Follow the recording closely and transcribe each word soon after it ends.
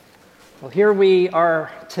Well, here we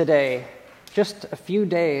are today, just a few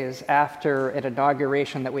days after an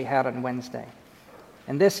inauguration that we had on Wednesday.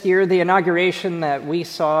 And this year, the inauguration that we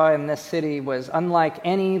saw in this city was unlike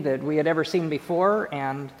any that we had ever seen before,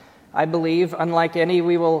 and I believe unlike any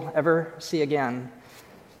we will ever see again.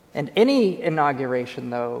 And any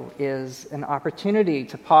inauguration, though, is an opportunity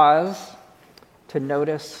to pause, to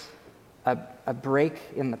notice a break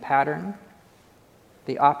in the pattern,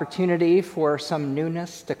 the opportunity for some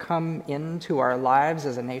newness to come into our lives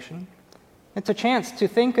as a nation. It's a chance to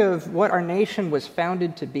think of what our nation was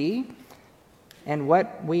founded to be and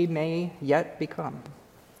what we may yet become.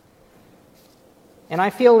 And I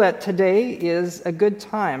feel that today is a good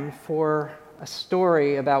time for a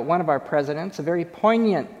story about one of our presidents, a very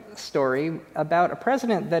poignant story about a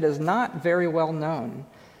president that is not very well known,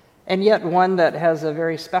 and yet one that has a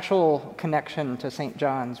very special connection to St.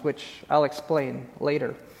 John's, which I'll explain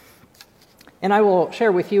later. And I will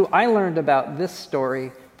share with you, I learned about this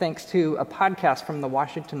story thanks to a podcast from the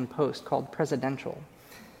Washington Post called Presidential.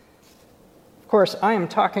 Of course, I am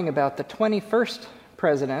talking about the 21st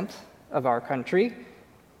president of our country,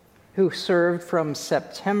 who served from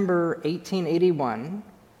September 1881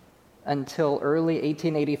 until early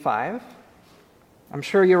 1885. I'm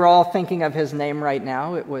sure you're all thinking of his name right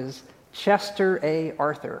now. It was Chester A.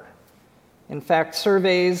 Arthur. In fact,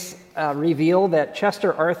 surveys reveal that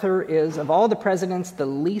Chester Arthur is, of all the presidents, the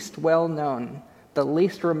least well-known, the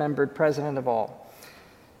least remembered president of all.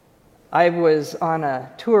 I was on a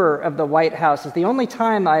tour of the White House. It's the only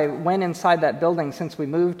time I went inside that building since we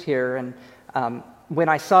moved here, and when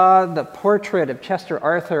I saw the portrait of Chester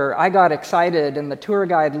Arthur, I got excited, and the tour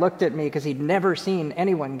guide looked at me because he'd never seen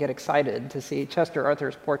anyone get excited to see Chester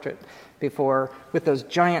Arthur's portrait before, with those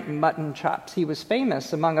giant mutton chops. He was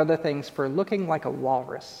famous, among other things, for looking like a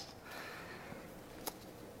walrus.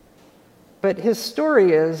 But his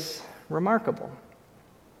story is remarkable.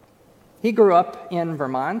 He grew up in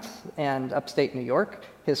Vermont and upstate New York.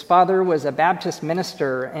 His father was a Baptist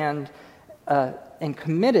minister and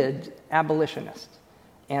committed abolitionist.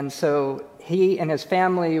 And so he and his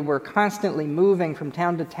family were constantly moving from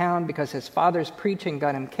town to town because his father's preaching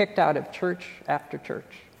got him kicked out of church after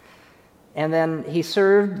church. And then he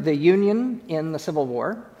served the Union in the Civil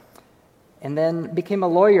War, and then became a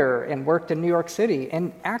lawyer and worked in New York City,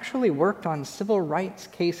 and actually worked on civil rights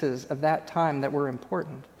cases of that time that were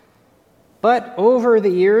important. But over the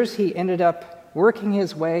years, he ended up working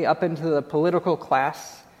his way up into the political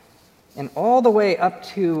class, and all the way up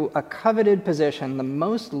to a coveted position, the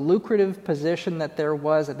most lucrative position that there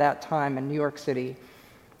was at that time in New York City.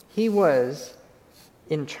 He was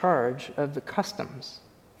in charge of the customs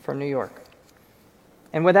for New York.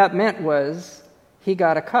 And what that meant was he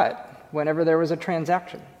got a cut whenever there was a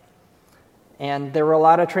transaction. And there were a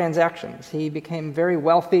lot of transactions. He became very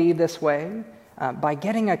wealthy this way by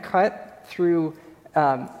getting a cut through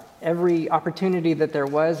every opportunity that there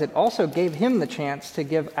was. It also gave him the chance to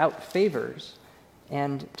give out favors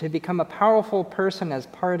and to become a powerful person as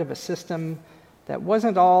part of a system that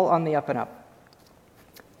wasn't all on the up and up.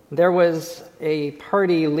 There was a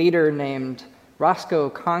party leader named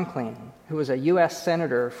Roscoe Conkling, who was a U.S.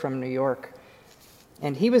 senator from New York,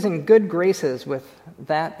 and he was in good graces with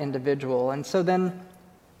that individual. And so then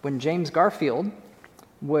when James Garfield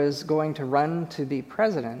was going to run to be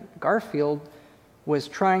president, Garfield was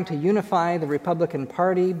trying to unify the Republican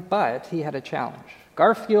Party, but he had a challenge.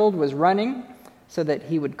 Garfield was running so that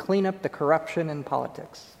he would clean up the corruption in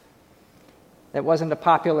politics. That wasn't a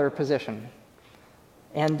popular position.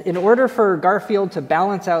 And in order for Garfield to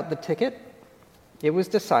balance out the ticket, it was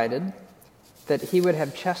decided that he would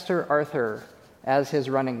have Chester Arthur as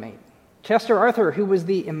his running mate. Chester Arthur, who was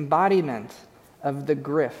the embodiment of the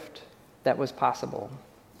grift that was possible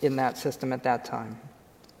in that system at that time.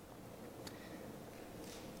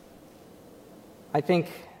 I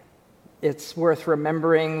think it's worth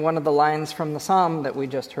remembering one of the lines from the psalm that we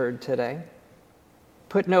just heard today.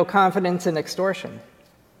 Put no confidence in extortion,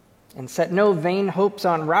 and set no vain hopes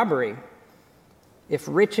on robbery. If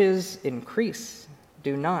riches increase,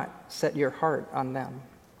 do not set your heart on them.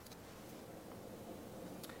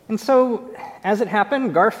 And so, as it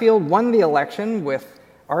happened, Garfield won the election with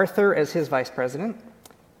Arthur as his vice president.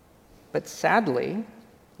 But sadly,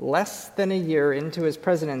 less than a year into his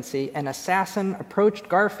presidency, an assassin approached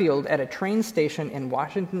Garfield at a train station in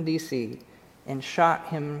Washington, D.C., and shot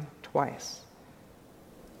him twice.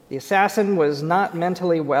 The assassin was not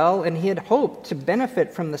mentally well, and he had hoped to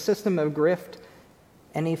benefit from the system of grift,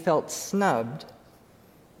 and he felt snubbed.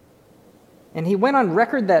 And he went on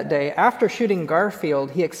record that day, after shooting Garfield,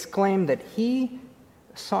 he exclaimed that he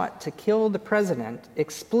sought to kill the president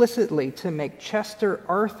explicitly to make Chester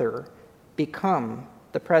Arthur become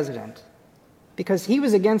the president. Because he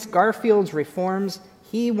was against Garfield's reforms,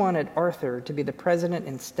 he wanted Arthur to be the president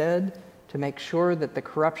instead, to make sure that the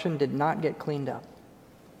corruption did not get cleaned up.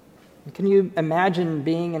 Can you imagine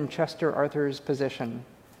being in Chester Arthur's position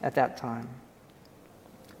at that time?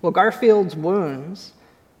 Well, Garfield's wounds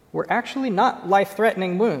were actually not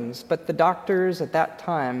life-threatening wounds, but the doctors at that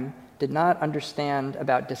time did not understand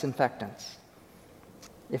about disinfectants.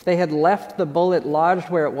 If they had left the bullet lodged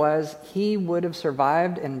where it was, he would have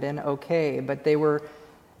survived and been okay, but they were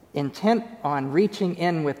intent on reaching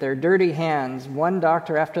in with their dirty hands, one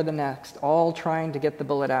doctor after the next, all trying to get the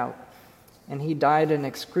bullet out. And he died an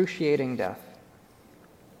excruciating death.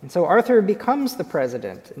 And so Arthur becomes the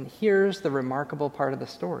president, and here's the remarkable part of the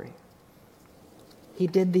story. He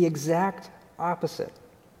did the exact opposite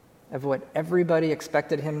of what everybody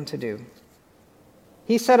expected him to do.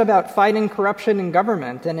 He set about fighting corruption in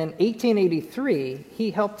government, and in 1883,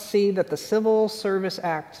 he helped see that the Civil Service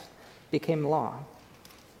Act became law.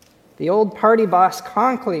 The old party boss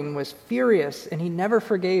Conkling was furious, and he never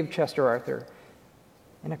forgave Chester Arthur.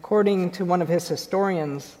 And according to one of his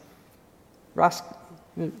historians,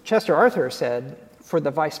 Chester Arthur said, "For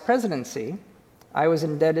the vice presidency, I was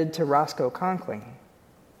indebted to Roscoe Conkling,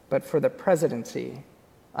 but for the presidency,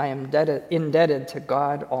 I am indebted to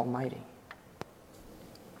God Almighty."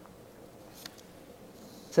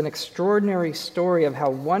 It's an extraordinary story of how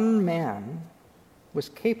one man was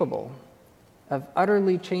capable of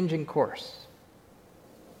utterly changing course.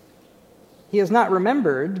 He is not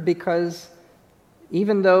remembered because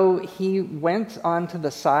even though he went onto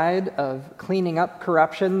the side of cleaning up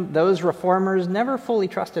corruption, those reformers never fully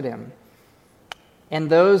trusted him. And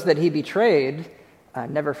those that he betrayed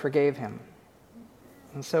never forgave him.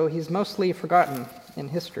 And so he's mostly forgotten in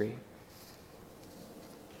history.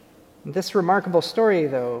 This remarkable story,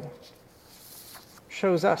 though,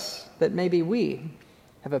 shows us that maybe we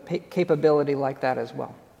have a capability like that as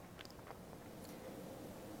well.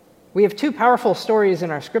 We have two powerful stories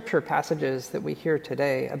in our scripture passages that we hear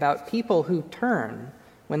today about people who turn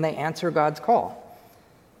when they answer God's call.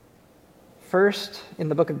 First, in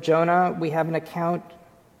the book of Jonah, we have an account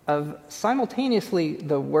of simultaneously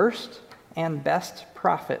the worst and best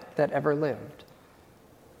prophet that ever lived.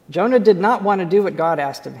 Jonah did not want to do what God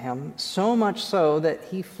asked of him, so much so that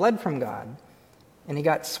he fled from God, and he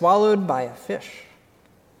got swallowed by a fish.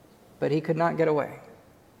 But he could not get away.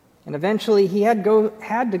 And eventually he had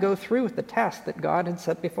to go through with the task that God had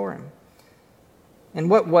set before him. And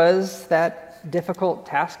what was that difficult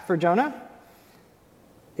task for Jonah?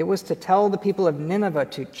 It was to tell the people of Nineveh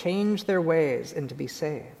to change their ways and to be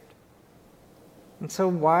saved. And so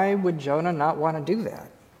why would Jonah not want to do that?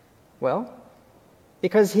 Well,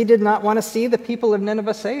 because he did not want to see the people of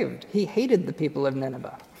Nineveh saved. He hated the people of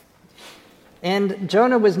Nineveh. And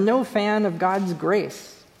Jonah was no fan of God's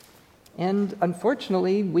grace. And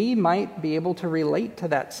unfortunately, we might be able to relate to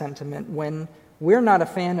that sentiment when we're not a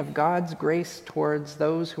fan of God's grace towards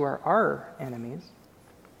those who are our enemies.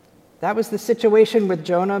 That was the situation with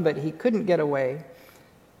Jonah, but he couldn't get away.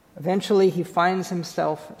 Eventually, he finds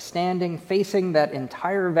himself standing facing that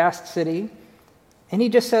entire vast city, and he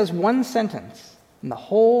just says one sentence, and the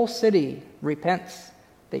whole city repents.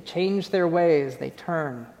 They change their ways, they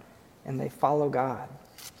turn, and they follow God.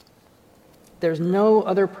 There's no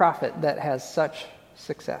other prophet that has such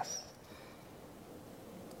success.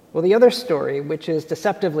 Well, the other story, which is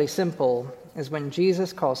deceptively simple, is when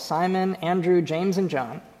Jesus calls Simon, Andrew, James, and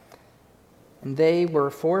John, and they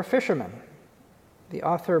were 4 fishermen. The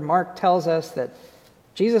author Mark tells us that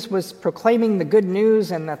Jesus was proclaiming the good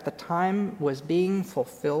news and that the time was being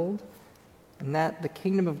fulfilled and that the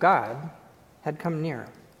kingdom of God had come near.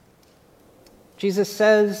 Jesus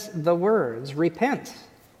says the words, "Repent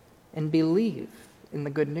and believe in the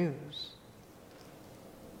good news."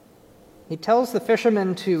 He tells the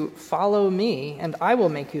fishermen to follow me, and I will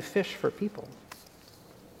make you fish for people.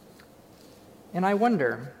 And I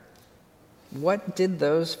wonder, what did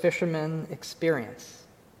those fishermen experience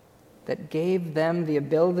that gave them the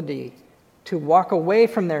ability to walk away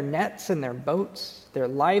from their nets and their boats, their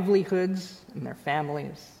livelihoods and their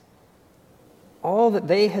families, all that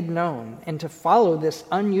they had known, and to follow this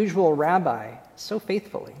unusual rabbi so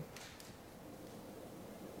faithfully?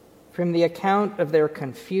 From the account of their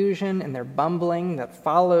confusion and their bumbling that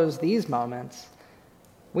follows these moments,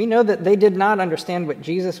 we know that they did not understand what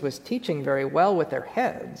Jesus was teaching very well with their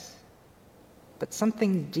heads, but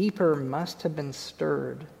something deeper must have been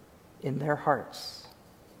stirred in their hearts.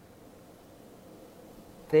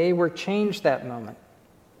 They were changed that moment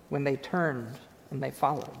when they turned and they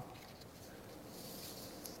followed.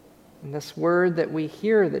 And this word that we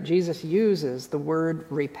hear that Jesus uses, the word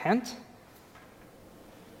repent,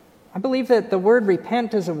 I believe that the word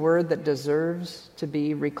repent is a word that deserves to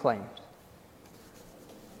be reclaimed.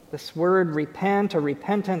 This word repent or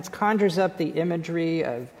repentance conjures up the imagery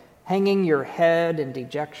of hanging your head in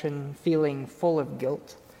dejection, feeling full of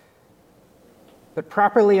guilt. But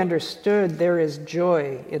properly understood, there is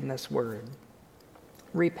joy in this word.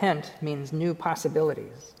 Repent means new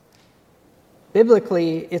possibilities.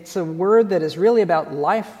 Biblically, it's a word that is really about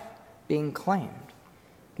life being claimed.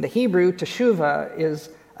 The Hebrew, teshuvah, is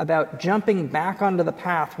about jumping back onto the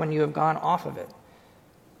path when you have gone off of it.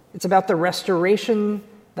 It's about the restoration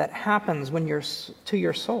that happens when you're to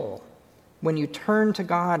your soul, when you turn to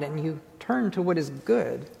God and you turn to what is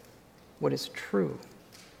good, what is true,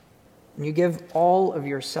 and you give all of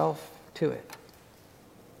yourself to it.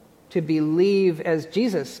 To believe, as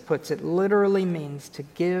Jesus puts it, literally means to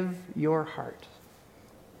give your heart.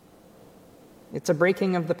 It's a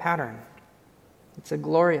breaking of the pattern. It's a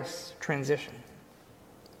glorious transition.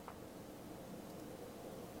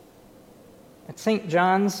 At St.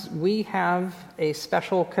 John's, we have a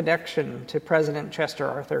special connection to President Chester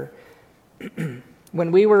Arthur.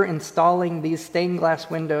 When we were installing these stained glass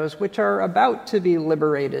windows, which are about to be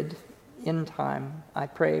liberated in time, I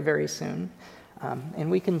pray very soon, and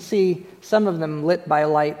we can see some of them lit by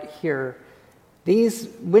light here. These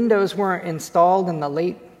windows were installed in the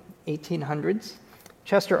late 1800s.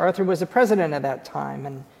 Chester Arthur was the president at that time,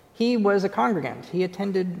 and he was a congregant. He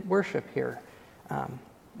attended worship here.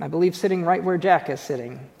 I believe sitting right where Jack is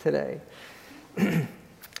sitting today.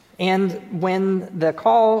 And when the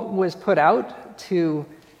call was put out to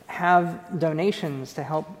have donations to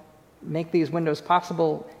help make these windows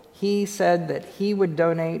possible, he said that he would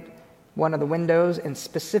donate one of the windows, and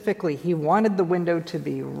specifically he wanted the window to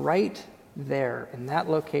be right there in that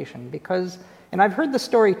location because, and I've heard the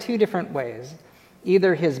story two different ways,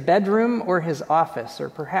 either his bedroom or his office, or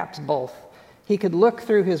perhaps both. He could look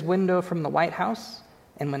through his window from the White House,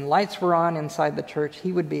 and when lights were on inside the church,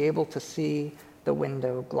 he would be able to see the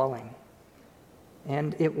window glowing.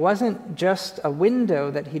 And it wasn't just a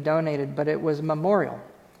window that he donated, but it was a memorial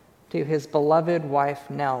to his beloved wife,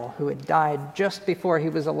 Nell, who had died just before he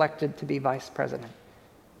was elected to be vice president.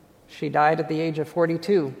 She died at the age of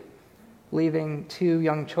 42, leaving 2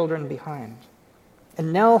 young children behind.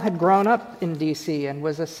 And Nell had grown up in D.C. and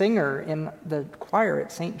was a singer in the choir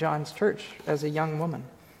at St. John's Church as a young woman.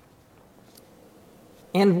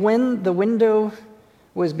 And when the window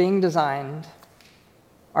was being designed,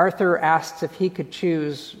 Arthur asked if he could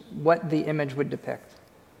choose what the image would depict.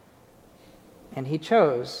 And he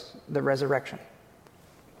chose the resurrection.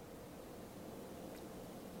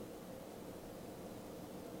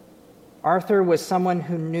 Arthur was someone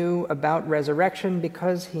who knew about resurrection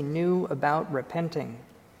because he knew about repenting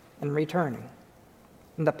and returning,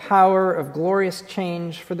 and the power of glorious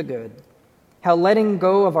change for the good, how letting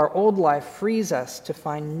go of our old life frees us to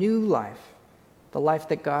find new life, the life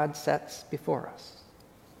that God sets before us.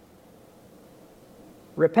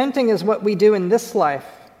 Repenting is what we do in this life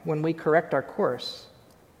when we correct our course,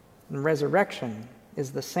 and resurrection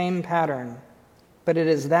is the same pattern, but it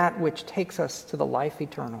is that which takes us to the life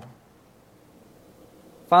eternal.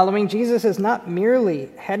 Following Jesus is not merely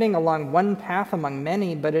heading along one path among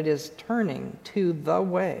many, but it is turning to the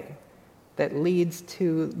way that leads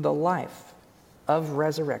to the life of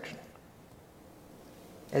resurrection.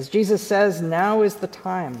 As Jesus says, now is the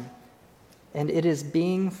time, and it is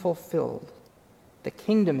being fulfilled. The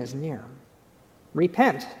kingdom is near.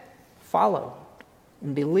 Repent, follow,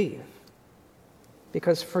 and believe,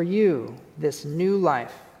 because for you, this new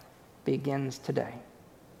life begins today.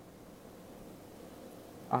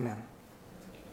 Amen.